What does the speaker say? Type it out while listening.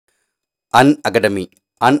An academy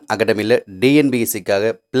அகாடமியில்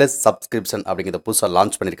டிஎன்பிஎஸ்சிக்காக plus subscription அப்படிங்கிறத புதுசாக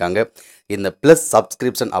லான்ச் பண்ணியிருக்காங்க. இந்த ப்ளஸ்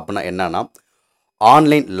சப்ஸ்கிரிப்ஷன் அப்படின்னா என்னன்னா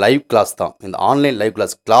ஆன்லைன் லைவ் கிளாஸ் தான். இந்த ஆன்லைன் லைவ்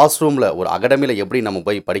கிளாஸ் ரூமில் ஒரு அகாடமியில் எப்படி நம்ம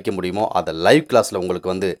போய் படிக்க முடியுமோ அதை லைவ் கிளாஸில்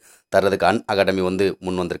உங்களுக்கு தர்றதுக்கு அகாடமி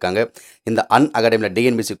முன் வந்திருக்காங்க. இந்த அகாடமியில்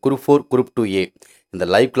டிஎன்பிஎஸ்சி குரூப் 4 குரூப் 2A இந்த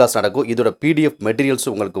லைவ் கிளாஸ் நடக்கும். இதோட பிடிஎஃப்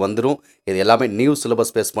மெட்டீரியல்ஸும் உங்களுக்கு வந்துடும். இது எல்லாமே நியூ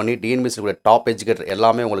சிலபஸ் பேஸ் பண்ணி டிஎன்பிஎஸ்சியோட டாப் எஜுகேட்டர்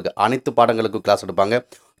எல்லாமே உங்களுக்கு அனைத்து பாடங்களுக்கும் கிளாஸ் எடுப்பாங்க.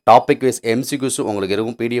 டாபிக் வைஸ் எம்சிக்யூஸும் உங்களுக்கு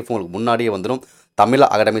இருக்கும். பிடிஎஃப் உங்களுக்கு முன்னாடியே வந்துடும். தமிழ்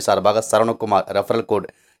அகாடமி சார்பாக சரவணகுமார் ரெஃபரல் கோட்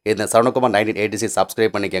இந்த சரவணகுமார் 1986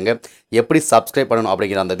 சப்ஸ்கிரைப் பண்ணிக்கோங்க. எப்படி சப்ஸ்கிரைப் பண்ணணும்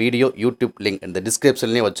அப்படிங்கிற அந்த வீடியோ யூடியூப் லிங்க் இந்த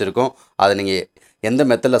டிஸ்கிரிப்ஷன்லேயும் வச்சுருக்கோம். அதை நீங்கள் எந்த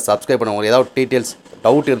மெத்தடில் சப்ஸ்கிரைப் பண்ண உங்களுக்கு ஏதாவது டீட்டெயில்ஸ்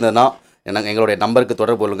டவுட் இருந்ததுன்னா எங்களுடைய நம்பருக்கு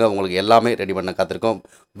தொடர்பு கொள்ளுங்கள். உங்களுக்கு எல்லாமே ரெடி பண்ண காத்திருக்கோம்.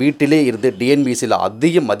 வீட்டிலே இருந்து டிஎன்பிஎஸ்சியில்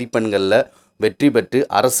அதிக மதிப்பெண்களில் வெற்றி பெற்று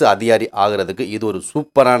அரசு அதிகாரி ஆகிறதுக்கு இது ஒரு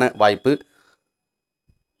சூப்பரான வாய்ப்பு.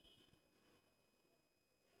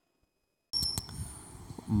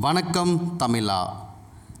 வணக்கம் தமிழா,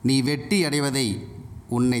 நீ வெற்றி அடைவதை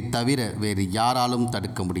உன்னை தவிர வேறு யாராலும்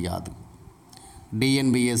தடுக்க முடியாது.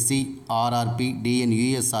 டிஎன்பிஎஸ்சி, RRB,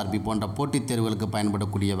 TNUSRB போன்ற போட்டித் தேர்வுகளுக்கு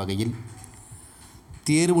பயன்படக்கூடிய வகையில்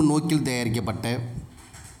தேர்வு நோக்கில் தயாரிக்கப்பட்ட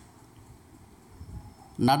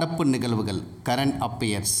நடப்பு நிகழ்வுகள் கரண்ட்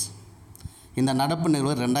அஃபேர்ஸ். இந்த நடப்பு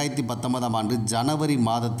நிகழ்வு 2019 ஆண்டு ஜனவரி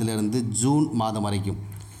மாதத்திலிருந்து ஜூன் மாதம்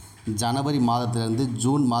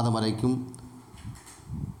வரைக்கும்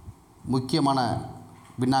முக்கியமான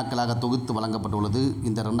வினாக்களாக தொகுத்து வழங்கப்பட்டுள்ளது.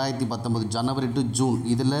 இந்த 2019 ஜனவரி டு ஜூன்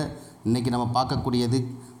இதில் இன்றைக்கி நம்ம பார்க்கக்கூடியது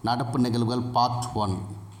நடப்பு நிகழ்வுகள் பார்ட் 1.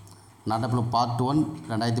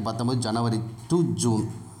 2019 January to June.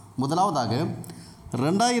 முதலாவதாக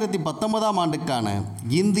 2019 ஆண்டுக்கான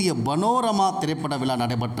இந்திய பனோரமா திரைப்பட விழா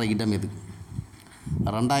நடைபெற்ற இடம் எது?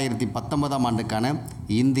 2019 ஆண்டுக்கான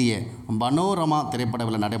இந்திய பனோரமா திரைப்பட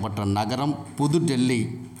விழா நடைபெற்ற நகரம் புதுடெல்லி.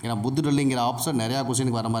 ஏன்னா புதுடெல்லிங்கிற ஆப்ஷன் நிறையா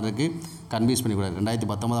கொஸ்டினுக்கு வர மாதிரி இருக்குது, கன்ஃபியூஸ் பண்ணிக்கூடாது.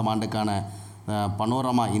 2019 ஆண்டுக்கான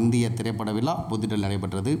பனோரமா இந்திய திரைப்பட விழா புதுடெல்லி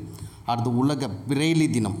நடைபெற்றது. அடுத்து உலக பிரெய்லி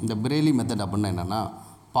தினம். இந்த பிரெய்லி மெத்தட் அப்படின்னா என்னென்னா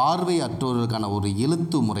பார்வையற்றோருக்கான ஒரு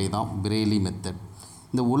எழுத்து முறை தான் பிரெய்லி மெத்தட்.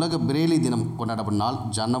 இந்த உலக பிரெய்லி தினம் கொண்டாடப்படும் நாள்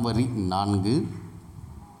ஜனவரி 4.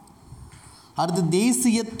 அடுத்து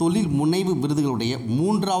தேசிய தொழில் முனைவு விருதுகளுடைய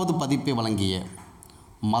 3வது பதிப்பை வழங்கிய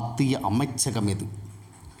மத்திய அமைச்சகம் எது?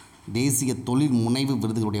 தேசிய தொழில் முனைவு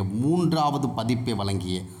விருதுகளுடைய 3வது பதிப்பை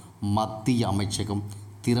வழங்கிய மத்திய அமைச்சகம்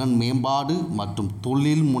திறன் மேம்பாடு மற்றும்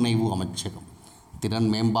தொழில் முனைவு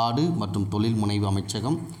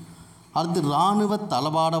அமைச்சகம். அடுத்து இராணுவ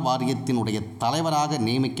தளவாட வாரியத்தினுடைய தலைவராக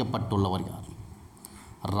நியமிக்கப்பட்டுள்ளவர் யார்?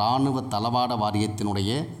 இராணுவ தளவாட வாரியத்தினுடைய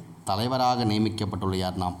தலைவராக நியமிக்கப்பட்டுள்ள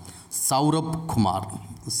யார்னா சௌரப்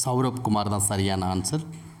குமார் தான் சரியான ஆன்சர்.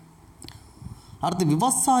 அடுத்து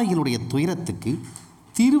விவசாயிகளுடைய துயரத்துக்கு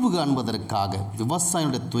தீர்வு காண்பதற்காக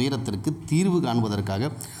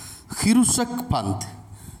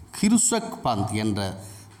கிருஷக் பந்த் என்ற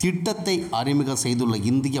திட்டத்தை அறிமுகம் செய்துள்ள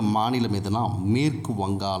இந்திய மாநிலம் எதுனா மேற்கு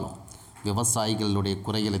வங்காளம். விவசாயிகளுடைய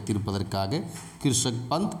குறைகளை தீர்ப்பதற்காக கிருஷக்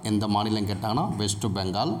பந்த் எந்த மாநிலம் கேட்டாங்கன்னா வெஸ்ட்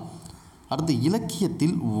பெங்கால். அடுத்து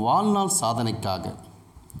இலக்கியத்தில் வாழ்நாள்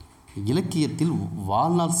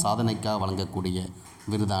சாதனைக்காக வழங்கக்கூடிய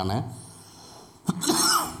விருதான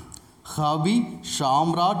கவி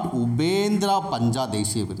சாம்ராட் உபேந்திரா பஞ்சா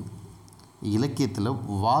தேசிய விருது. இலக்கியத்தில்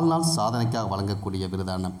வாழ்நாள் சாதனைக்காக வழங்கக்கூடிய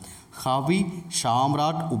விருதான கவி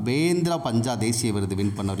சாம்ராட் உபேந்திரா பஞ்சா தேசிய விருது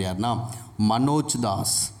வின் பண்ணவர் யாருன்னா மனோஜ்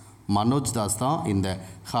தாஸ் தான் இந்த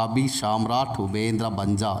கவி சாம்ராட் உபேந்திரா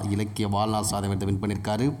பஞ்சா இலக்கிய வாழ்நாள் சாதனை விருது வின்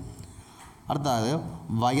பண்ணியிருக்காரு. அடுத்ததாக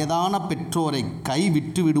வயதான பெற்றோரை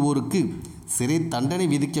கைவிட்டு விடுவோருக்கு சிறை தண்டனை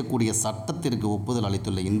விதிக்கக்கூடிய சட்டத்திற்கு ஒப்புதல்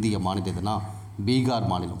அளித்துள்ள இந்திய மாநிலம் எதுனா பீகார்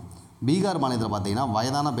மாநிலம். பீகார் மாநிலத்தில் பார்த்திங்கன்னா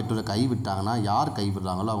வயதான பெற்றோரை கைவிட்டாங்கன்னா யார்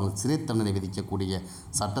கைவிடுறாங்களோ அவங்களுக்கு சிறை தண்டனை விதிக்கக்கூடிய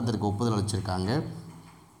சட்டத்திற்கு ஒப்புதல் அளிச்சிருக்காங்க.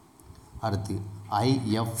 அடுத்து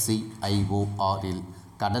IFCIORல்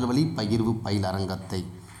கடல்வழி பகிர்வு பயில் அரங்கத்தை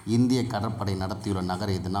இந்திய கடற்படை நடத்தியுள்ள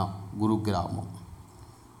நகரம் எதுனா குருகிராமம்.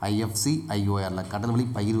 IFCIORல கடல்வழி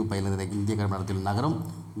பகிர்வு பயில் இந்திய கடற்படை நடத்தியுள்ள நகரம்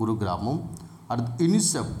குருகிராமம். அடுத்து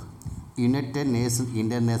UNICEF United Nations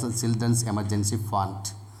international children's emergency fund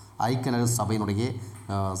ஐக்கிய நாடுகள் சபையினுடைய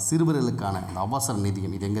சிறுவர்களுக்கான அந்த அவசர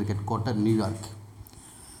நிதியம் இது எங்கே head quarter New York.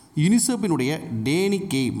 யுனிசெஃபினுடைய Danny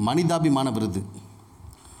K மனிதாபிமான விருது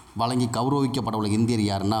வழங்கி கௌரவிக்கப்பட உள்ள இந்தியர்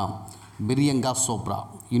யாருன்னா பிரியங்கா சோப்ரா.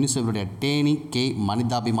 யுனிசெஃபினுடைய டேனி கே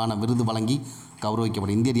மனிதாபிமான விருது வழங்கி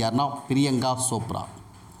கௌரவிக்கப்பட்ட இந்தியர் யாருன்னா பிரியங்கா சோப்ரா.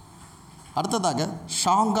 அடுத்ததாக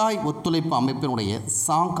ஷாங்காய் ஒத்துழைப்பு அமைப்பினுடைய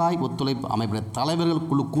தலைவர்கள்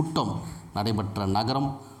குழு கூட்டம் நடைபெற்ற நகரம்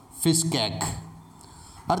பிஷ்கேக்.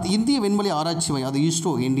 அடுத்து இந்திய விண்வெளி ஆராய்ச்சி மையம், அது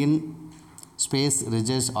ISRO Indian space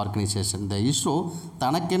research organisation. இந்த இஸ்ரோ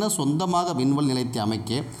தனக்கென சொந்தமாக விண்வெளி நிலையத்தை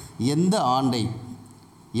அமைக்க எந்த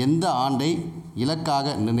ஆண்டை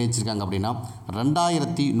இலக்காக நிர்ணயிச்சிருக்காங்க அப்படின்னா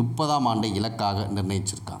 2030ஆம் ஆண்டை இலக்காக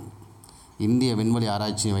நிர்ணயிச்சிருக்காங்க. இந்திய விண்வெளி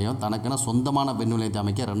ஆராய்ச்சி மையம் தனக்கென சொந்தமான விண்வெளி நிலையத்தை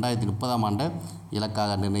அமைக்க 2030ஆம் ஆண்டை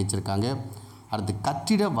இலக்காக நிர்ணயிச்சிருக்காங்க. அடுத்து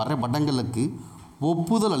கட்டிட வரைபடங்களுக்கு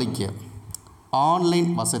ஒப்புதல் அளிக்க ஆன்லைன்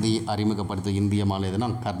வசதியை அறிமுகப்படுத்த இந்திய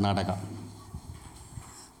மாநிலம் கர்நாடகா.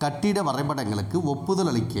 கட்டிட வரைபடங்களுக்கு ஒப்புதல்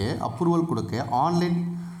அளிக்க அப்ரூவல் கொடுக்க ஆன்லைன்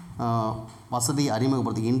வசதியை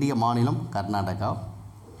அறிமுகப்படுத்த இந்திய மாநிலம் கர்நாடகா.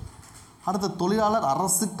 அடுத்த தொழிலாளர்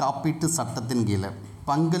அரசு காப்பீட்டு சட்டத்தின் கீழே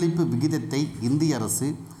பங்களிப்பு விகிதத்தை இந்திய அரசு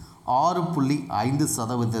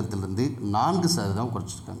 6.5%லிருந்து 4%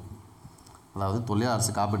 குறைச்சிருக்காங்க. அதாவது தொழிலாளர்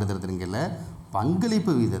அரசு காப்பீட்டு திட்டத்தின் கீழே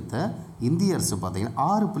பங்களிப்பு விகிதத்தை இந்திய அரசு பார்த்திங்கன்னா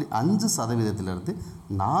 6.5%லிருந்து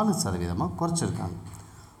 4% குறைச்சிருக்காங்க.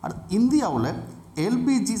 அடுத்து இந்தியாவில்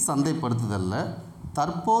எல்பிஜி சந்தைப்படுத்துதலில்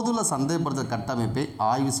தற்போதுள்ள சந்தைப்படுத்தல் கட்டமைப்பை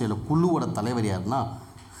ஆய்வு செய்ய குழுவோட தலைவர் யாருன்னா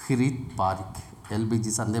ஹிரித் பாரிக்.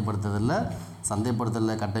 எல்பிஜி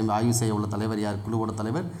சந்தைப்படுத்தலில் கட்டமைப்பு ஆய்வு செய்ய உள்ள தலைவர் யார்? குழுவோட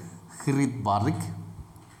தலைவர் ஹிரித் பாரிக்.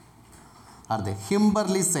 அடுத்து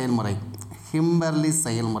ஹிம்பர்லி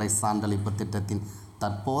செயல்முறை சான்றளிப்பு திட்டத்தின்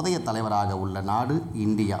தற்போதைய தலைவராக உள்ள நாடு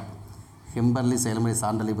இந்தியா. ஹிம்பர்லி செயல்முறை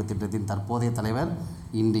சான்றளிப்பு திட்டத்தின் தற்போதைய தலைவர்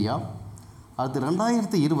இந்தியா. அடுத்து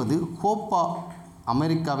 2020 கோப்பா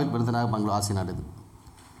அமெரிக்காவில் விருந்தினராக பங்கேற்கும் ஆசிய நாடு.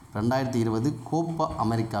 2020 கோப்பா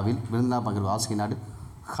அமெரிக்காவில் விருந்தினராக பங்கேற்கும் ஆசிய நாடு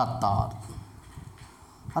கத்தார்.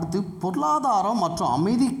 அடுத்து பொருளாதாரம் மற்றும்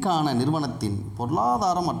அமைதிக்கான நிறுவனத்தின்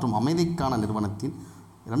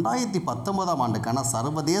 2019ஆம் ஆண்டுக்கான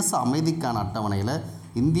சர்வதேச அமைதிக்கான அட்டவணையில்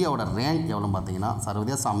இந்தியாவோட ரேங்க் எவ்வளோ பார்த்தீங்கன்னா,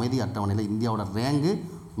 சர்வதேச அமைதி அட்டவணையில் இந்தியாவோட ரேங்கு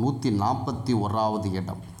 141வது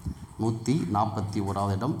இடம்.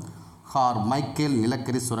 141வது இடம். ஹார்மைக்கேல்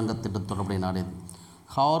நிலக்கரி சுரங்கத்திட்டம் தொடர்புடைய நாடு.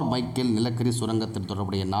 ஹார்மைக்கேல் நிலக்கரி சுரங்கத்திட்டம்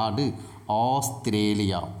தொடர்புடைய நாடு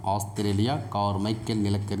ஆஸ்திரேலியா. ஹார்மைக்கேல்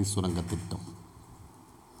நிலக்கரி சுரங்க திட்டம்.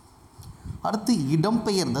 அடுத்து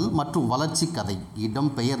இடம்பெயர்தல் மற்றும் வளர்ச்சி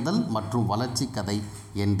கதை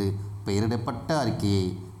என்று பெயரிடப்பட்ட அறிக்கையை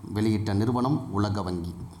வெளியிட்ட நிறுவனம் உலக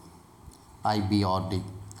வங்கி. IBRD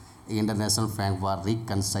international bank for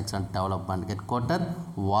reconstruction development, ஹெட்குவார்ட்டர்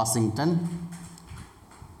Washington.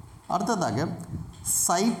 அடுத்ததாக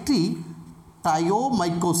சைட்ரி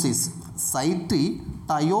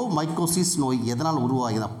டயோமைக்கோசிஸ் நோய் எதனால்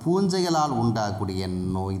உருவாகுதா? பூஞ்சைகளால் உண்டாகக்கூடிய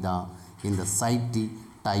நோய் தான் இந்த சைட்ரி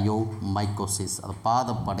டயோமைக்கோசிஸ். அது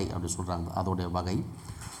பாதப்படை அப்படின்னு சொல்கிறாங்க, அதோடைய வகை.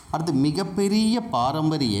 அடுத்து மிகப்பெரிய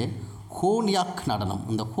பாரம்பரிய ஹோன்யாக் நடனம்.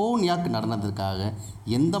 இந்த ஹோன்யாக் நடனத்திற்காக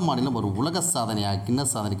எந்த மாநிலம் ஒரு உலக சாதனையாக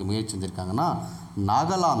கின்னஸ் சாதனைக்கு முயற்சி செஞ்சுருக்காங்கன்னா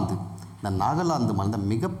நாகாலாந்து. இந்த நாகாலாந்து மாநிலம்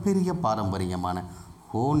மிகப்பெரிய பாரம்பரியமான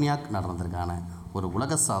ஹோன்யாக் நடனத்திற்கான ஒரு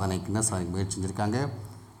உலக சாதனை கின்னஸ் சாதனைக்கு முயற்சி செஞ்சுருக்காங்க.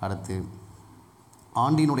 அடுத்து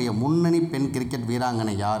ஆண்டினுடைய முன்னணி பெண் கிரிக்கெட்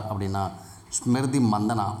வீராங்கனை யார் அப்படின்னா ஸ்மிருதி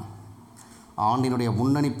மந்தனா. ஆண்டினுடைய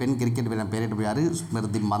முன்னணி பெண் கிரிக்கெட் வீரர் பெயரிட்டு யார்?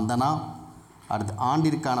 ஸ்மிருதி மந்தனா. அடுத்து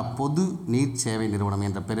ஆண்டிற்கான பொது நீர் சேவை நிறுவனம்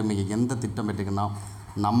என்ற பெருமையை எந்த திட்டம் பெற்றிருக்குன்னா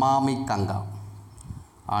நமாமி கங்கா.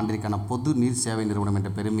 ஆண்டிற்கான பொது நீர் சேவை நிறுவனம் என்ற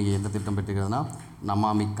பெருமையை எந்த திட்டம் பெற்றிருக்கிறதுனா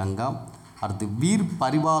நமாமி கங்கா. அடுத்து வீர்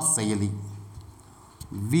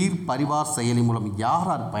பரிவார் செயலி மூலம்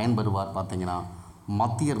யார் பயன்பெறுவார் பார்த்தீங்கன்னா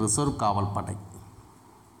மத்திய ரிசர்வ் காவல் படை,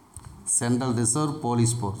 central reserve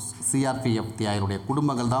police force, CRPF தியாயருடைய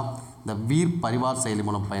குடும்பங்கள் தான் இந்த வீர் பரிவார் செயலி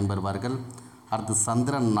மூலம் பயன்பெறுவார்கள். அடுத்து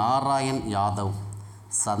சந்திர நாராயண்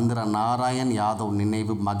யாதவ்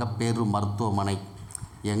நினைவு மகப்பேறு மருத்துவமனை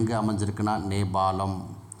எங்கே அமைஞ்சிருக்குன்னா நேபாளம்.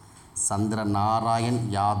 சந்திர நாராயண்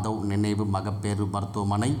யாதவ் நினைவு மகப்பேறு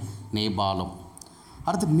மருத்துவமனை நேபாளம்.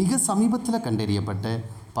 அடுத்து மிக சமீபத்தில் கண்டறியப்பட்ட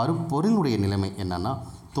பருப்பொருளுடைய நிலைமை என்னென்னா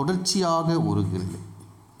தொடர்ச்சியாக உருகுநிலை.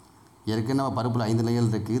 ஏற்கனவே பருப்பில் 5 நிலைகள்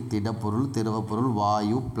இருக்குது: திடப்பொருள், திரவப்பொருள்,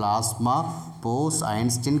 வாயு, பிளாஸ்மா, போஸ்ட்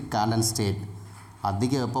ஐன்ஸ்டீன் காண்டன்ஸ்டேட்.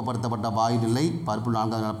 அதிக வெப்பப்படுத்தப்பட்ட வாயு நிலை பருப்பில்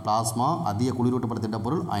 4வது நிலை பிளாஸ்மா, அதிக குளிரூட்டப்பட்ட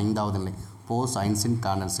திடப்பொருள் 5வது நிலை போஸ்ட் ஐன்ஸ்டீன்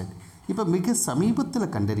காண்டன்ஸ்டேட். இப்போ மிக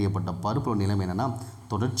சமீபத்தில் கண்டறியப்பட்ட பருப்பொருள் நிலைமை என்னென்னா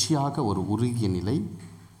தொடர்ச்சியாக ஒரு உருகிய நிலை.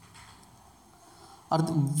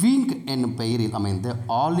 அடுத்து விங்க் என்னும் பெயரில் அமைந்த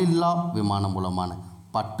ஆளில்லா விமானம் மூலமான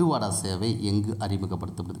பட்டுவாடா சேவை எங்கு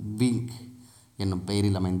அறிமுகப்படுத்தப்படுது? விங்க் என்னும்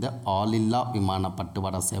பெயரில் அமைந்த ஆளில்லா விமான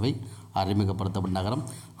பட்டுவாடா சேவை அறிமுகப்படுத்தப்பட்ட நகரம்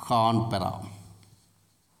கான்பெரா.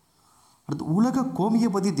 அடுத்து உலக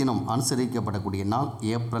கோமியோபதி தினம் அனுசரிக்கப்படக்கூடிய நாள்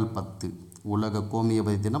ஏப்ரல் 10. உலக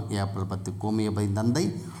கோமியோபதி தினம் ஏப்ரல் 10. கோமியோபதி தந்தை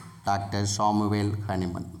டாக்டர் சாமுவேல்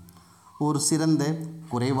ஹனிமன். ஒரு சிறந்த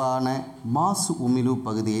குறைவான மாசு உமிழ்வு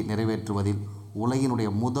பகுதியை நிறைவேற்றுவதில் உலகினுடைய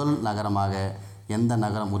முதல் நகரமாக எந்த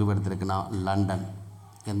நகரம் உருவெடுத்திருக்குன்னா லண்டன்.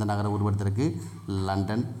 எந்த நகரம் உருவெடுத்திருக்கு?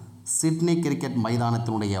 லண்டன். சிட்னி கிரிக்கெட்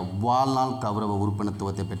மைதானத்தினுடைய வாழ்நாள் கௌரவ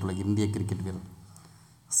உறுப்பினத்துவத்தை பெற்றுள்ள இந்திய கிரிக்கெட் வீரர்.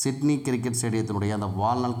 சிட்னி கிரிக்கெட் ஸ்டேடியத்தினுடைய அந்த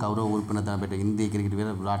வாழ்நாள் கௌரவ உறுப்பினத்தை பெற்ற இந்திய கிரிக்கெட்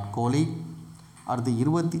வீரர் விராட் கோலி. அடுத்து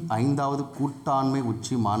 25வது கூட்டாண்மை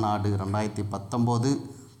உச்சி மாநாடு 2019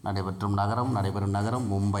 நடைபெறும் நகரம்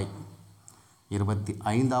மும்பை.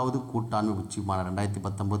 25வது கூட்டாண்மை உச்சி மாநாடு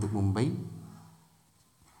 2019 மும்பை.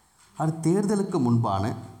 அது தேர்தலுக்கு முன்பான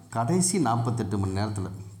கடைசி 48 மணி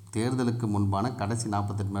நேரத்தில்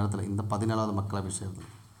இந்த 17வது மக்களவை தேர்தல்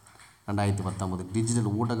 2019 டிஜிட்டல்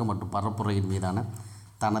ஊடகம் மற்றும் பரப்புரையின் மீதான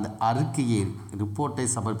தனது ரிப்போர்ட்டை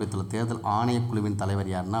சமர்ப்பித்துள்ள தேர்தல் ஆணையக்குழுவின்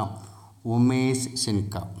தலைவர் யாருன்னா உமேஷ்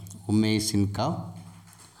சின்ஹா.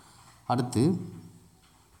 அடுத்து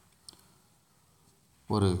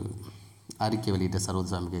ஒரு அறிக்கை வெளியிட்ட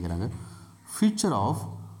சர்வதேச கேட்குறாங்க. Future of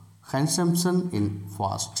consumption in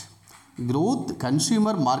fast growth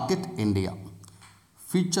consumer market India.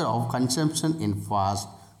 Future of consumption in fast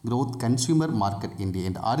growth consumer market India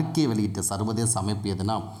என்ற அறிக்கை வெளியிட்ட சர்வதேச அமைப்பு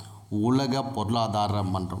எதுனா உலக பொருளாதார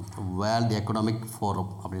மன்றம், வேர்ல்டு எக்கனாமிக்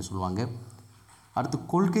ஃபோரம் அப்படின்னு சொல்லுவாங்க. அடுத்து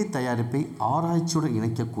கொள்கை தயாரிப்பை ஆராய்ச்சியுடன்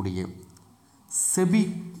இணைக்கக்கூடிய செபி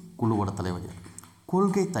குழுவோட தலைவர்.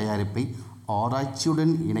 கொள்கை தயாரிப்பை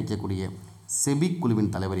ஆராய்ச்சியுடன் இணைக்கக்கூடிய செபி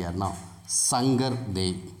குழுவின் தலைவர் யாருன்னா சங்கர்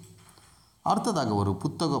தேவ். அடுத்ததாக ஒரு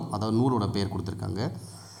புத்தகம், அதாவது நூலோட பெயர் கொடுத்துருக்காங்க.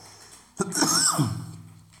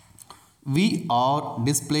 We are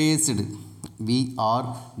displaced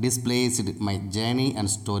my journey and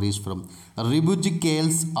stories from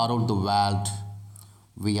refugees around the world.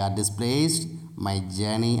 We are displaced my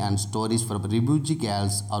journey and stories from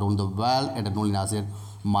refugees around the world என்ற நூலின் ஆசிரியர்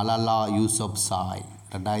மலாலா யூசப்சாய்.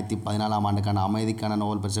 2014 ஆண்டுக்கான அமைதிக்கான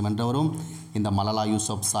நோபல் பரிசு வென்றவரும் இந்த மலாலா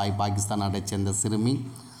யூசப்சாய் பாகிஸ்தான் நாட்டைச் சேர்ந்த சிறுமி.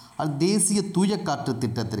 அது தேசிய தூய காற்று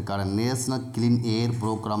திட்டத்திற்கான நேஷனல் கிளீன் ஏர்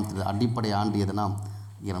ப்ரோக்ராம் அடிப்படை ஆண்டு எதுனா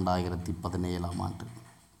 2017 ஆண்டு.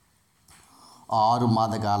 6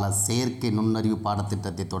 மாத கால செயற்கை நுண்ணறிவு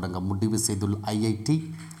பாடத்திட்டத்தை தொடங்க முடிவு செய்துள்ள ஐஐடி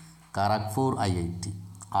கரக்பூர்.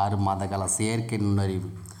 6 மாத கால செயற்கை நுண்ணறிவு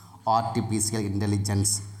ஆர்டிஃபிஷியல்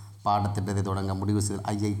இன்டெலிஜென்ஸ் பாடத்திட்டத்தை தொடங்க முடிவு செய்துள்ள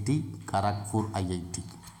ஐஐடி கரக்பூர்.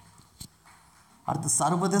 அடுத்து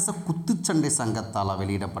சர்வதேச குத்துச்சண்டை சங்கத்தால்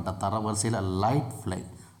வெளியிடப்பட்ட தரவரிசையில் லைட் ஃப்ளை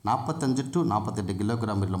 45 to 48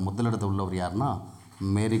 கிலோகிராம் உள்ள முதலிடத்தில் உள்ளவர் யாருன்னா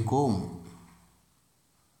மேரிகோம்.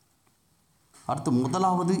 அடுத்து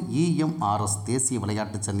முதலாவது EMRS தேசிய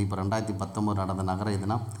விளையாட்டு சந்திப்பு 2019 நடந்த நகரம்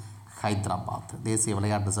எதுனா ஹைதராபாத். தேசிய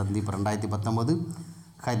விளையாட்டு சந்திப்பு 2019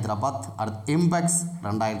 ஹைதராபாத். அடுத்து இம்பேக்ஸ்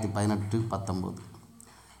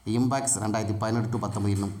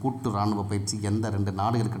 2018-19 என்னும் கூட்டு இராணுவ பயிற்சி எந்த 2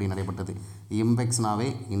 நாடுகளுக்கிடையே நடைபெற்றது? இம்பேக்ஸ்னாவே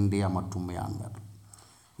இந்தியா மற்றும் மியான்மர்.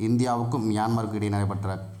 இந்தியாவுக்கும் மியான்மருக்கு இடையே நடைபெற்ற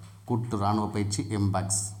கூட்டு இராணுவ பயிற்சி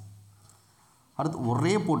இம்பேக்ஸ். அடுத்து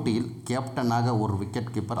ஒரே போட்டியில் கேப்டனாக ஒரு விக்கெட்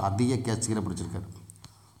கீப்பர் அதிக கேட்ச்களை பிடிச்சிருக்காரு.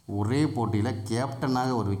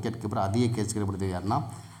 அதிக கேட்ச்களை பிடித்தது யாருன்னா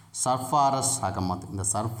சர்ஃபாரஸ் அகமது. இந்த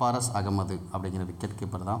சர்ஃபாரஸ் அகமது அப்படிங்கிற விக்கெட்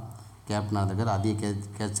கீப்பர் தான் கேப்டனாக இருக்கார், அதிக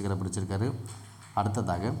கேட்ச்களை பிடிச்சிருக்காரு.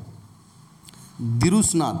 அடுத்ததாக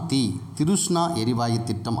திருஷ்ணா எரிவாயு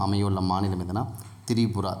திட்டம் அமையுள்ள மாநிலம் எதுனா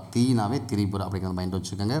திரிபுரா. தீனாவே திரிபுரா அப்படிங்கிற மைண்ட்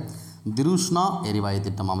வச்சுக்கோங்க. திருஷ்ணா எரிவாயு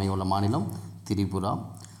திட்டம் அமையுள்ள மாநிலம் திரிபுரா.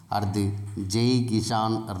 அடுத்து ஜெய்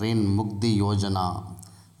கிஷான் ரின்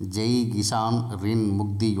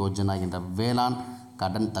முக்தி யோஜனா என்ற வேளாண்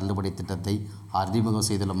கடன் தள்ளுபடி திட்டத்தை அறிமுகம்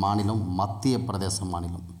செய்துள்ள மாநிலம் மத்திய பிரதேச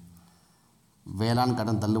மாநிலம். வேளாண்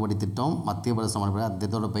கடன் தள்ளுபடி திட்டம் மத்திய பிரதேச மாநிலம்,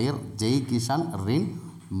 அதோட பெயர் ஜெய் கிஷான் ரின்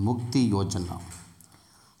முக்தி யோஜனா.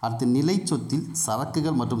 அடுத்து நிலை சொத்தில்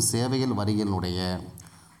சரக்குகள் மற்றும் சேவைகள் வரிகளினுடைய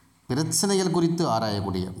பிரச்சனைகள் குறித்து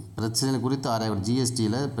ஆராயக்கூடிய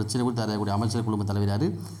ஜிஎஸ்டியில் பிரச்சனை குறித்து ஆராயக்கூடிய அமைச்சர் குழும தலைவர் யார்?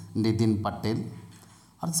 நிதின் பட்டேல்.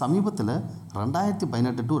 அடுத்து சமீபத்தில்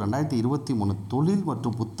 2018 to 2023 தொழில்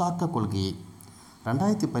மற்றும் புத்தாக்க கொள்கையை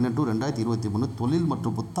 2018-2023 தொழில்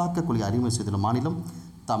மற்றும் புத்தாக்க கொள்கை அறிமுகம் செய்துள்ள மாநிலம்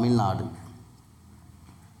தமிழ்நாடு.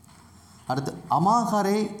 அடுத்து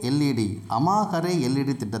அமாகரே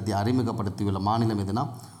எல்இடி திட்டத்தை அறிமுகப்படுத்தியுள்ள மாநிலம் எதுனா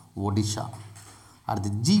ஒடிஷா. அடுத்து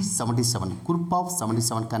G77 குரூப் ஆஃப்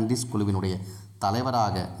 77 கண்ட்ரிஸ் குழுவினுடைய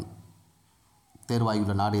தலைவராக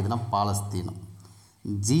தேர்வாகியுள்ள நாடு எதுனா பாலஸ்தீனம்.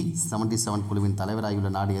 G77 குழுவின் தலைவராகியுள்ள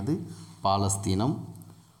நாடு எது? பாலஸ்தீனம்.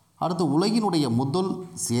 அடுத்து உலகினுடைய முதல்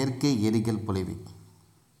செயற்கை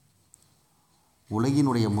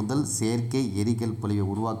எரிகல் பொழிவை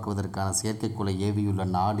உருவாக்குவதற்கான செயற்கைக்கோளை ஏவியுள்ள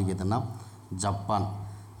நாடு எதுனா ஜப்பான்.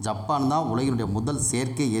 ஜப்பான் தான் உலகினுடைய முதல்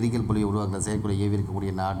செயற்கை எரிகல் பொழிவை உருவாக்குற செயற்கைக்கோளை ஏவி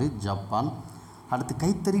இருக்கக்கூடிய நாடு ஜப்பான். அடுத்து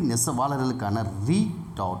கைத்தறி நெசவாளர்களுக்கான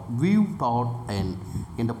View.in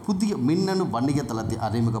என்ற புதிய மின்னணு வணிக தளத்தை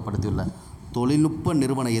அறிமுகப்படுத்தியுள்ள தொழில்நுட்ப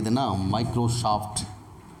நிறுவனம் எதுனா மைக்ரோசாஃப்ட்.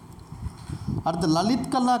 அடுத்து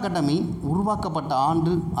லலித்கலா அகாடமி உருவாக்கப்பட்ட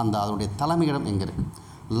ஆண்டு அதனுடைய தலைமையிடம் எங்கே இருக்குது?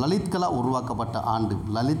 லலித்கலா உருவாக்கப்பட்ட ஆண்டு,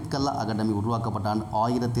 லலித்கலா அகாடமி உருவாக்கப்பட்ட ஆண்டு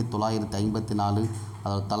 1954.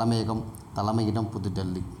 அதோட தலைமையிடம்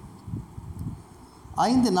புதுடெல்லி.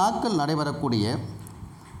 5 நாட்கள் நடைபெறக்கூடிய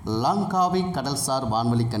லங்காவி கடல்சார்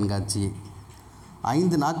வான்வழி கண்காட்சி,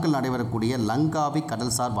 5 நாட்கள் நடைபெறக்கூடிய லங்காவி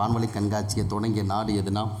கடல்சார் வான்வழி கண்காட்சியை தொடங்கிய நாடு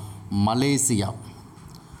எதுனா மலேசியா.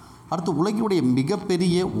 அடுத்து உலகினுடைய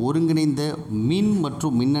மிகப்பெரிய ஒருங்கிணைந்த மின்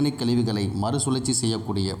மற்றும் மின்னணு கழிவுகளை மறுசுழற்சி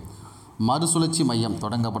செய்யக்கூடிய மறுசுழற்சி மையம்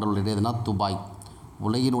தொடங்கப்பட்டுள்ள எதுனா துபாய்.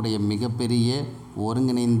 உலகினுடைய மிகப்பெரிய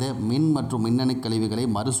ஒருங்கிணைந்த மின் மற்றும் மின்னணு கழிவுகளை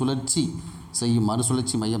மறுசுழற்சி செய்யும்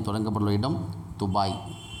மறுசுழற்சி மையம் தொடங்கப்பட்டுள்ள இடம் துபாய்.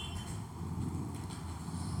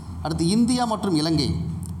 அடுத்து இந்தியா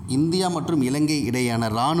மற்றும் இலங்கை இடையேயான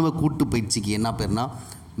இராணுவ கூட்டு பயிற்சிக்கு என்ன பேர்னா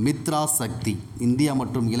மித்ரா சக்தி. இந்தியா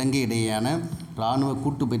மற்றும் இலங்கை இடையேயான இராணுவ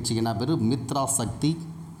கூட்டு பயிற்சிக்கு என்ன பேர்? மித்ரா சக்தி.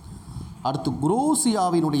 அடுத்து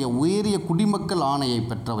குரோசியாவினுடைய உயரிய குடிமக்கள் ஆணையை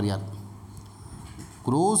பெற்றவர் யார்?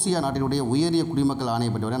 குரோசியா நாட்டினுடைய உயரிய குடிமக்கள்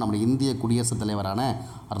ஆணையை பெற்றவர் நம்முடைய இந்திய குடியரசுத் தலைவரான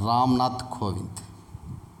ராம்நாத் கோவிந்த்.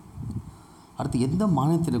 அடுத்து எந்த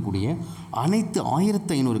மாநிலத்தில் இருக்கக்கூடிய அனைத்து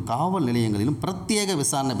 1500 காவல் நிலையங்களிலும் பிரத்யேக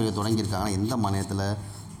விசாரணை பிரிவு தொடங்கியிருக்காங்க? எந்த மாநிலத்தில்?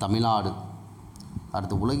 தமிழ்நாடு.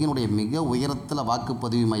 அடுத்து உலகினுடைய மிக உயரத்தில்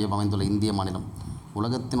வாக்குப்பதிவு மையம் அமைந்துள்ள இந்திய மாநிலம்,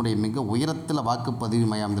 உலகத்தினுடைய மிக உயரத்தில் வாக்குப்பதிவு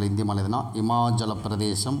மையம் அமைந்துள்ள இந்திய மாநிலம்னா இமாச்சல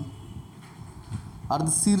பிரதேசம்.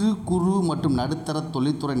 அடுத்து சிறு குறு மற்றும் நடுத்தர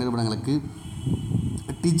தொழில்துறை நிறுவனங்களுக்கு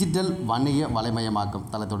டிஜிட்டல் வணிக வலைமயமாக்கம்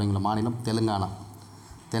தலை தொடங்கியுள்ள மாநிலம்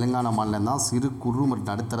தெலுங்கானா மாநிலம் தான் சிறு குறு மற்றும்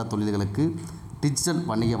நடுத்தர தொழில்களுக்கு டிஜிட்டல்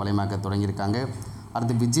வணிக வலைமயமாக்க தொடங்கியிருக்காங்க.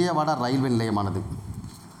 அடுத்து விஜயவாடா ரயில்வே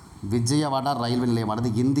நிலையமானது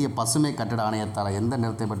இந்திய பசுமை கட்டிட ஆணையத்தால் எந்த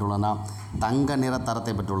நிறத்தை பெற்றுள்ளதுனா தங்க நிற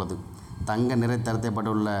தரத்தை பெற்றுள்ளது. தங்க நிற தரத்தை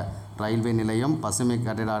பெற்றுள்ள ரயில்வே நிலையம் பசுமை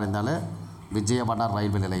கட்டிட ஆணையத்தால் விஜயவாடா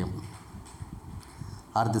ரயில்வே நிலையம்.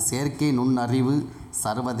 அடுத்து செயற்கை நுண்ணறிவு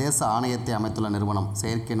சர்வதேச ஆணையத்தை அமைத்துள்ள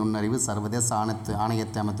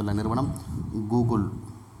நிறுவனம் கூகுள்.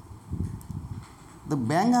 இந்த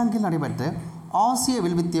பேங்காங்கில் நடைபெற்ற ஆசிய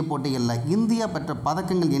வில்வித்தை போட்டிகளில் இந்தியா பெற்ற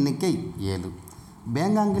பதக்கங்கள் எண்ணிக்கை 7.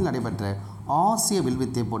 பேங்காங்கில் நடைபெற்ற ஆசிய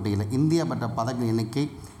வில்வித்தை போட்டிகளில் இந்தியா பெற்ற பதக்கங்கள் எண்ணிக்கை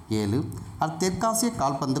 7. தெற்காசிய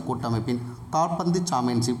கால்பந்து கூட்டமைப்பின் கால்பந்து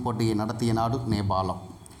சாம்பியன்ஷிப் போட்டியை நடத்திய நாடு நேபாளம்.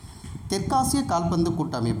 தெற்காசிய கால்பந்து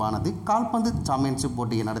கூட்டமைப்பானது கால்பந்து சாம்பியன்ஷிப்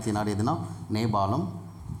போட்டியை நடத்திய நாடு எதுனா நேபாளம்.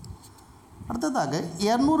 அடுத்ததாக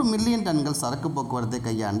 200 மில்லியன் டன்கள் சரக்கு போக்குவரத்தை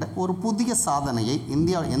கையாண்ட ஒரு புதிய சாதனையை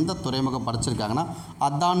இந்தியா எந்த துறைமுகம் படைச்சிருக்காங்கன்னா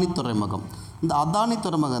அதானி துறைமுகம். இந்த அதானி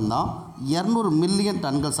துறைமுகம் தான் 200 மில்லியன்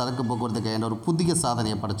டன்கள் சரக்கு போக்குவரத்தை கையாண்ட ஒரு புதிய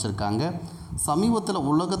சாதனையை படைச்சிருக்காங்க. சமீபத்தில்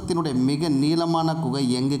உலகத்தினுடைய மிக நீளமான குகை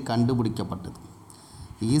எங்கு கண்டுபிடிக்கப்பட்டது?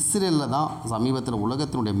 இஸ்ரேலில் தான் சமீபத்தில்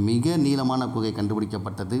உலகத்தினுடைய மிக நீளமான குகை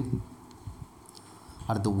கண்டுபிடிக்கப்பட்டது.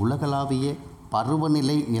 அடுத்து உலகளாவிய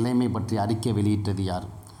பருவநிலை நிலைமை பற்றி அறிக்கை வெளியிட்டது யார்?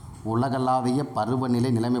 உலகளாவிய பருவநிலை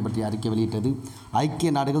நிலைமை பற்றி அறிக்கை வெளியிட்டது ஐக்கிய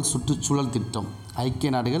நாடுகள் சுற்றுச்சூழல் திட்டம்.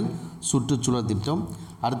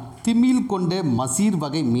 அடுத்து திமில் கொண்ட மசீர்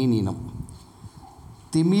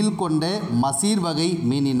வகை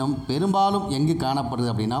மீனினம் பெரும்பாலும் எங்கு காணப்படுது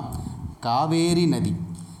அப்படின்னா காவேரி நதி.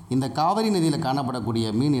 இந்த காவேரி நதியில் காணப்படக்கூடிய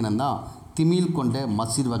மீனினம் தான் திமில் கொண்ட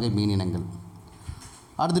மசீர் வகை மீனினங்கள்.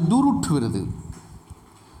 அடுத்து டூருட் விருது.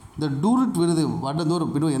 இந்த டூருட் விருது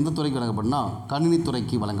வருடந்தோறும் எந்த துறைக்கு வழங்கப்படும்னா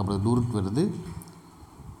கணினித்துறைக்கு வழங்கப்படுது டூருட் விருது.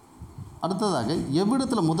 அடுத்ததாக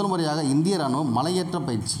எவ்விடத்தில் முதல் முறையாக இந்திய இராணுவம் மலையேற்ற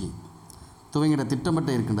பயிற்சியை துவங்கிட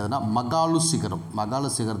திட்டமிட்டு இருக்கின்றதுனா மகாலு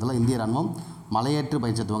சிகரத்தில் இந்திய இராணுவம் மலையேற்ற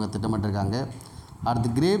பயிற்சியை துவங்க திட்டமிட்டிருக்காங்க. அடுத்து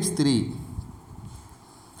கிரேப்ஸ்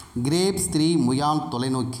 3 முயான்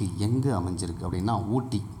தொலைநோக்கி எங்கே அமைஞ்சிருக்கு அப்படின்னா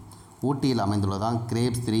ஊட்டியில் அமைந்துள்ளதான்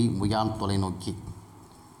கிரேப்ஸ் 3 முயான் தொலைநோக்கி.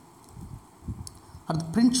 அடுத்து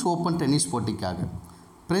பிரெஞ்சு ஓப்பன் டென்னிஸ்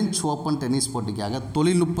போட்டிக்காக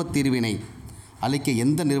தொழில்நுட்ப தீர்வினை அளிக்க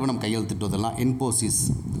எந்த நிறுவனம் கையெழுத்திட்டுவதெல்லாம் இன்ஃபோசிஸ்.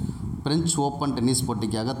 பிரெஞ்சு ஓப்பன் டென்னிஸ்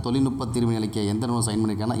போட்டிக்காக தொழில்நுட்ப தீர்வினை அளிக்க எந்த நிறுவனம் சைன்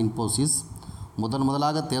பண்ணியிருக்காங்கன்னா இன்ஃபோசிஸ்.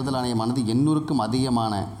 முதலாக தேர்தல் ஆணையமானது 800க்கும்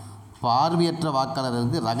அதிகமான பார்வையற்ற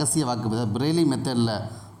வாக்காளர்களுக்கு ரகசிய வாக்குப்பதிவு பிரெய்லி மெத்தடில்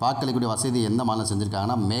வாக்களிக்கூடிய வசதி எந்த மாநிலம்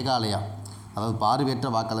செஞ்சுருக்காங்கன்னா மேகாலயா. அதாவது பார்வையற்ற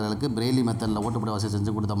வாக்காளர்களுக்கு பிரெய்லி மெத்தடில் ஓட்டுப்பட வசதி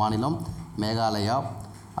செஞ்சு கொடுத்த மாநிலம் மேகாலயா.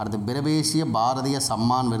 அடுத்து பிரவேசிய பாரதிய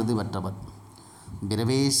சம்மான் விருது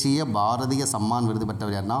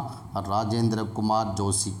பெற்றவர் யாருன்னா ராஜேந்திர குமார்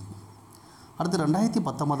ஜோஷி. அடுத்து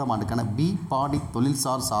 2019ஆம் ஆண்டுக்கான பி பாடி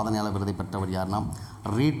தொழில்சார் சாதனையாளர் விருதை பெற்றவர் யாருன்னா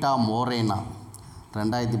ரீட்டா மோரேனா.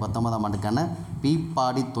 2019ஆம் ஆண்டுக்கான பி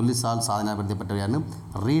பாடி தொழில்சார் சாதனையாளர் விருதை பெற்றவர் யாருன்னு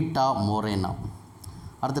ரீட்டா மோரேனா.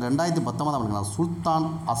 அடுத்து 2019ஆம் ஆண்டுக்கான சுல்தான்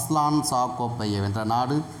அஸ்லான் ஷா கோப்பையை வென்ற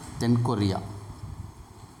நாடு தென்கொரியா.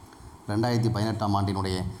 2018ஆம்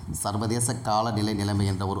ஆண்டினுடைய சர்வதேச காலநிலை நிலைமை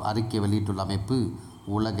என்ற ஒரு அறிக்கை வெளியிட்டுள்ள அமைப்பு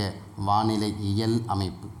உலக வானிலை இயல்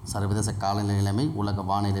அமைப்பு. சர்வதேச காலநிலை நிலைமை உலக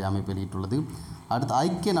வானிலை அமைப்பு வெளியிட்டுள்ளது. அடுத்து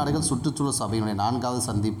ஐக்கிய நாடுகள் சுற்றுச்சூழல் சபையினுடைய 4வது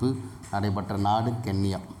சந்திப்பு நடைபெற்ற நாடு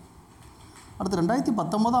கென்யா. அடுத்து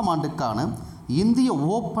 2019ஆம் ஆண்டுக்கான இந்திய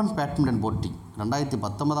ஓப்பன் பேட்மிண்டன் போட்டி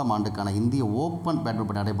 2019ஆம் ஆண்டுக்கான இந்திய ஓப்பன்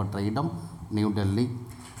பேட்மிண்டன் நடைபெற்ற இடம் நியூ டெல்லி.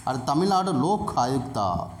 அடுத்து தமிழ்நாடு லோக் ஆயுக்தா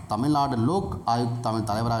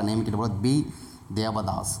தலைவராக நியமிக்கப்பட்ட பி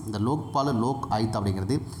தேவதாஸ். இந்த லோக் ஆயுக்தா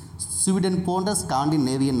அப்படிங்கிறது ஸ்வீடன் போன்ற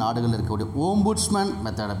ஸ்காண்டினேவியன் நாடுகளில் இருக்கக்கூடிய ஓம்புட்ஸ்மேன்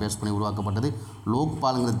மெத்தடை பேஸ் பண்ணி உருவாக்கப்பட்டது.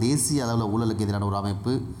 லோக்பாலுங்கிற தேசிய அளவில் ஊழலுக்கு எதிரான ஒரு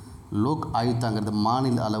அமைப்பு, லோக் ஆயுக்தாங்கிறது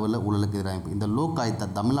மாநில அளவில் ஊழலுக்கு எதிரான அமைப்பு. இந்த லோக் ஆயுக்தா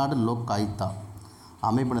தமிழ்நாடு லோக் ஆயுக்தா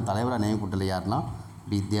அமைப்பின் தலைவராக நியமிக்கப்பட்டுள்ள யாருன்னா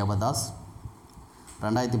பி தேவதாஸ்.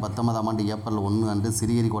 2019ஆம் ஆண்டு ஏப்ரல் 1 அன்று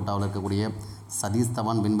சிறியரிகோட்டாவில் இருக்கக்கூடிய சதீஷ்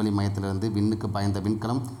தவான் விண்வெளி மையத்திலிருந்து விண்ணுக்கு பாய்ந்த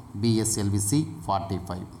விண்கலம் BSLV-C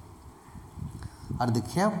 45. அடுத்து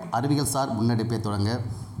கேப் அறிவியல் சார் முன்னெடுப்பை தொடங்க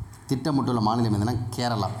திட்டமிட்டுள்ள மாநிலம் எதுனா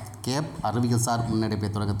கேரளா. கேப் அறிவியல் சார் முன்னெடுப்பை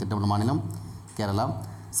தொடங்க திட்டமிட்டுள்ள மாநிலம் கேரளா.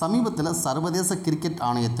 சமீபத்தில் சர்வதேச கிரிக்கெட்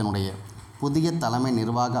ஆணையத்தினுடைய புதிய தலைமை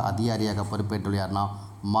நிர்வாக அதிகாரியாக பொறுப்பேற்றுள்ள யாருன்னா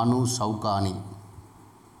மனு சவுகானி.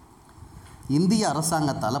 இந்திய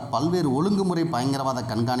அரசாங்கத்தால் பல்வேறு ஒழுங்குமுறை பயங்கரவாத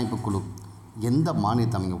கண்காணிப்பு குழு எந்த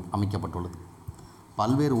மாநிலத்தில் அமைக்கப்பட்டுள்ளது?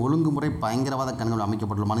 பல்வேறு ஒழுங்குமுறை பயங்கரவாத கண்காணிப்பு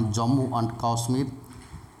அமைக்கப்பட்டுள்ள மாநிலம் ஜம்மு அண்ட் காஷ்மீர்.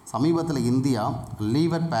 சமீபத்தில் இந்தியா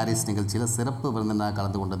லீவர் பாரிஸ் நிகழ்ச்சியில் சிறப்பு விருந்தினராக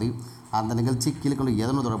கலந்து கொண்டது. அந்த நிகழ்ச்சி கீழ்கொண்டு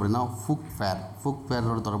எதனோடு தொடர்புடையனா ஃபுக்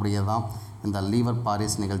ஃபேரோடு தொடர்புடையது தான் இந்த லீவர்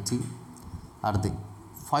பாரிஸ் நிகழ்ச்சி. அடுத்து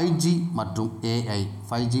 5G மற்றும் AI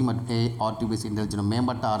ஆர்டிஃபிஷியல் இன்டெலிஜென்ஸ்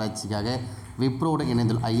மேம்பட்ட ஆராய்ச்சிக்காக விப்ரோடு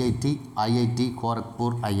இணைந்துள்ள ஐஐடி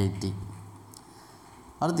கோரக்பூர் ஐஐடி.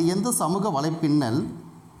 அடுத்து எந்த சமூக வலைப்பின்னல்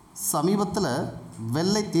சமீபத்தில்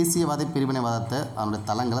வெள்ளை தேசியவாத பிரிவினைவாதத்தை அதனுடைய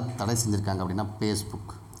தளங்களை தடை செஞ்சுருக்காங்க அப்படின்னா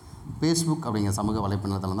ஃபேஸ்புக் அப்படிங்கிற சமூக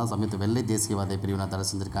வலைப்பின்னல் தளம் தான் சமீபத்தில் வெள்ளை தேசியவாத பிரிவினை தடை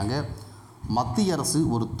செஞ்சுருக்காங்க. மத்திய அரசு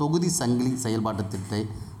ஒரு தொகுதி சங்கிலி செயல்பாட்டு திட்ட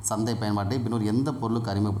சந்தை பயன்பாட்டை பின்னர் எந்த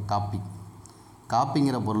பொருளுக்கு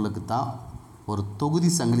காப்பிங்கிற பொருளுக்கு தான் ஒரு தொகுதி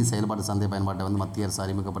சங்கிலி செயல்பாட்டு சந்தை பயன்பாட்டை வந்து மத்திய அரசு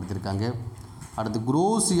அறிமுகப்படுத்தியிருக்காங்க. அடுத்து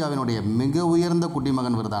குரோசியாவினுடைய மிக உயர்ந்த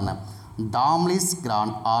குடிமகன் விருதான டாம்லிஸ்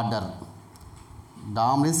கிராண்ட்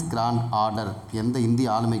ஆர்டர் எந்த இந்திய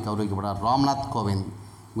ஆளுமை கௌரவிக்கப்பட்டார்? ராம்நாத் கோவிந்த்.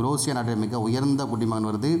 குரோசியா நாட்டின் மிக உயர்ந்த குடிமகன்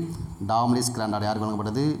விருது டாம்லிஸ் கிராண்ட் ஆர்டர் யாருக்கு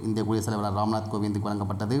வழங்கப்பட்டது? இந்திய குடியரசுத் தலைவர் ராம்நாத் கோவிந்துக்கு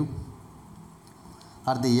வழங்கப்பட்டது.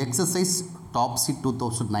 அடுத்து எக்ஸசைஸ் டாப்ஸி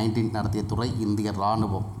 2019 நடத்திய துறை இந்திய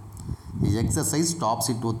இராணுவம். எக்ஸசைஸ்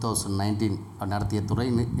டாப்ஸி 2019 நடத்திய துறை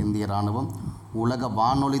இந்திய இராணுவம். உலக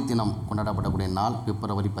வானொலி தினம் கொண்டாடப்படக்கூடிய நாள்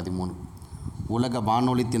பிப்ரவரி 13. உலக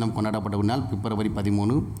வானொலி தினம் கொண்டாடப்படக்கூடிய நாள் பிப்ரவரி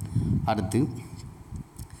 13. அடுத்து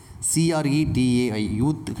CREDAI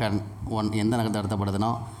யூத் ஹேண்ட் 1 எந்த நகரத்தில்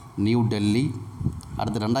நடத்தப்படுதுன்னா நியூ டெல்லி.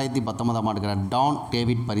 அடுத்து 2019ஆம் ஆண்டுக்கான டான்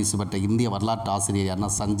டேவிட் பரிசு பெற்ற இந்திய வரலாற்று ஆசிரியர் யாருன்னா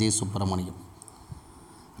சஞ்சய் சுப்பிரமணியம்.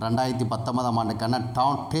 2019ஆம் ஆண்டுக்கான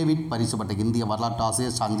டான் டேவிட் பரிசு பெற்ற இந்திய வரலாற்று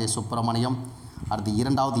ஆசிரியர் சஞ்சய் சுப்பிரமணியம். அடுத்து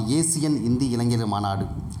 2வது ஏசியன் இந்தி இளைஞர் மாநாடு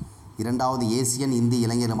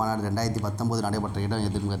 2019 நடைபெற்ற இடம்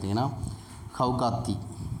எதுன்னு பார்த்தீங்கன்னா கவுகாத்தி.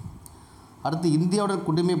 அடுத்து இந்தியாவுடன்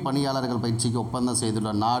குடிமை பணியாளர்கள் பயிற்சிக்கு ஒப்பந்தம்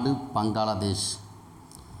செய்துள்ள நாடு பங்களாதேஷ்.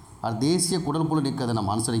 தேசிய குடல்புழு நீக்க தினம்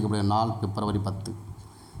அனுசரிக்கக்கூடிய நாள் பிப்ரவரி 10.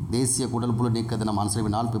 தேசிய குடல்புழு நீக்க தினம்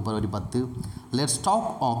அனுசரிக்கும் நாள் பிப்ரவரி 10. Let's talk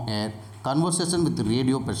on air conversation with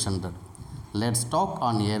radio presenter. Let's talk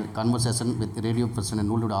on air conversation with radio presenter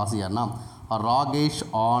நூலோட ஆசிரியர்னா Rakesh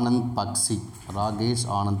Anand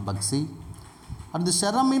Bagchi. அடுத்து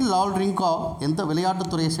ஜெரமி லால்ரிங்கா எந்த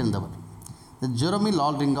விளையாட்டுத்துறையை சேர்ந்தவர்? இந்த ஜெரமி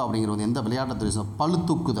லால்ரிங்கா அப்படிங்கிறது எந்த விளையாட்டுத்துறை சேர்ந்த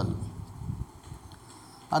பளுதூக்குதல்.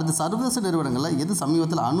 அடுத்து சர்வதேச நிறுவனங்களில் எது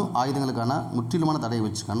சமீபத்தில் அணு ஆயுதங்களுக்கான முற்றிலுமான தடையை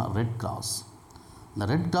வச்சுக்கான ரெட் கிராஸ். இந்த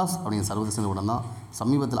ரெட் கிராஸ் அப்படிங்கிற சர்வதேச நிறுவனம் தான்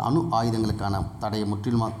சமீபத்தில் அணு ஆயுதங்களுக்கான தடையை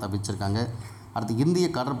முற்றிலுமாக தவிச்சிருக்காங்க. அடுத்து இந்திய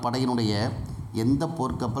கடற்படையினுடைய எந்த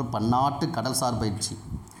போர்க்கப்பல் பன்னாட்டு கடல்சார் பயிற்சி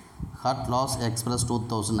ஹட்லாஸ் எக்ஸ்பிரஸ்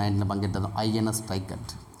 2019 பங்கேற்றது INS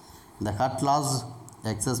டைகட். இந்த ஹட்லாஸ்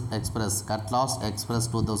எக்ஸ்பிரஸ்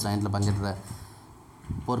 2019 பங்கேற்ற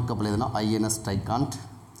போர்க்கப்பல் எதுனா INS டைகாண்ட்.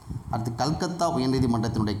 அடுத்து கல்கத்தா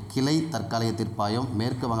உயர்நீதிமன்றத்தினுடைய கிளை தற்காலிக தீர்ப்பாயம்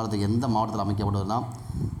மேற்கு வங்காளத்தில் எந்த மாவட்டத்தில் அமைக்கப்படுவதுனா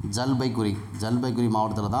ஜல்பைகுரி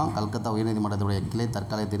மாவட்டத்தில் தான் கல்கத்தா உயர்நீதிமன்றத்தினுடைய கிளை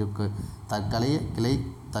தற்காலிக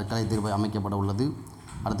தீர்ப்பாயம் அமைக்கப்பட உள்ளது.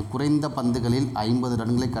 அடுத்து குறைந்த பந்துகளில் 50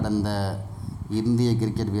 ரன்களை கடந்த இந்திய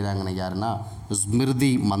கிரிக்கெட் வீராங்கனை யாருன்னா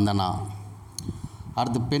ஸ்மிருதி மந்தனா.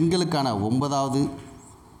 அடுத்து பெண்களுக்கான 9வது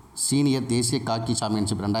சீனியர் தேசிய காக்கி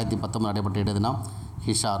சாம்பியன்ஷிப் 2019 நடைபெற்ற இடதுனா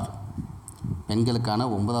ஹிசார். பெண்களுக்கான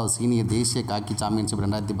 9வது சீனியர் தேசிய காக்கி சாம்பியன்ஷிப்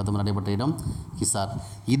 2019 நடைபெற்ற இடம் சார்.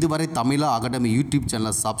 இதுவரை தமிழா அகாடமி யூடியூப்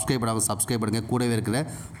சேனலை சப்ஸ்கிரைப் பண்ணுங்கள். கூடவே இருக்கிற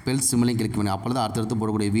பெல் சிம்லையும் கிளிக் பண்ணுங்கள். அப்போ தான் அடுத்தடுத்து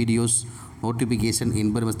போடக்கூடிய வீடியோஸ் நோட்டிஃபிகேஷன்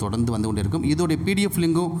இன்ஃபர்மேஷன் தொடர்ந்து வந்து கொண்டே இருக்கும். இதோடைய பிடிஎஃப்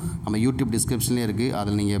லிங்கும் நம்ம யூடியூப் டிஸ்கிரிப்ஷன்லேயே இருக்குது.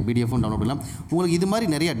 அதில் நீங்கள் பிடிஎஃப்பும் டவுன்லோட் பண்ணலாம். உங்களுக்கு இது மாதிரி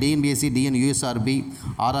நிறைய டிஎன்பிஎஸ்சி, TNUSRB,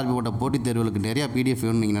 RRB போன்ற போட்டித் தேர்வுகளுக்கு நிறையா பிடிஎஃப்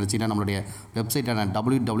வேணும்னு நீங்கள் நினச்சிங்கன்னா நம்மளுடைய வெப்சைட்டான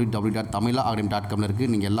www.tamila.com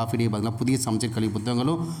இருக்குது. நீங்கள் எல்லா பிடிஎஃப் பார்த்தீங்கன்னா புதிய சமச்சீர் கல்வி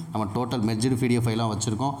புத்தகங்களும் நம்ம டோட்டல் மெர்ஜ்டு பிடிஎஃப் ஃபைலாம்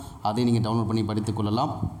வச்சுருக்கோம். அதையும் நீங்கள் டவுன்லோட் பண்ணி படித்துக்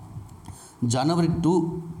கொள்ளலாம். ஜனவரி to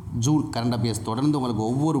ஜூன் கரண்ட் அஃபேர்ஸ் தொடர்ந்து உங்களுக்கு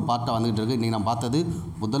ஒவ்வொரு பார்ட்டாக வந்துகிட்டு இருக்குது. இன்றைக்கி நான் பார்த்தது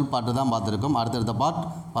முதல் பார்ட்டு தான் பார்த்துருக்கோம். அடுத்தடுத்த பார்ட்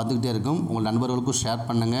பார்த்துக்கிட்டே இருக்கும். உங்கள் நண்பர்களுக்கும் ஷேர்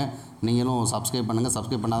பண்ணுங்கள். நீங்களும் சப்ஸ்கிரைப் பண்ணுங்கள்.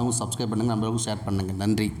 சப்ஸ்கிரைப் பண்ணாதவங்களும் சப்ஸ்கிரைப் பண்ணுங்கள். நண்பர்களுக்கும் ஷேர் பண்ணுங்கள்.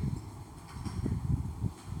 நன்றி.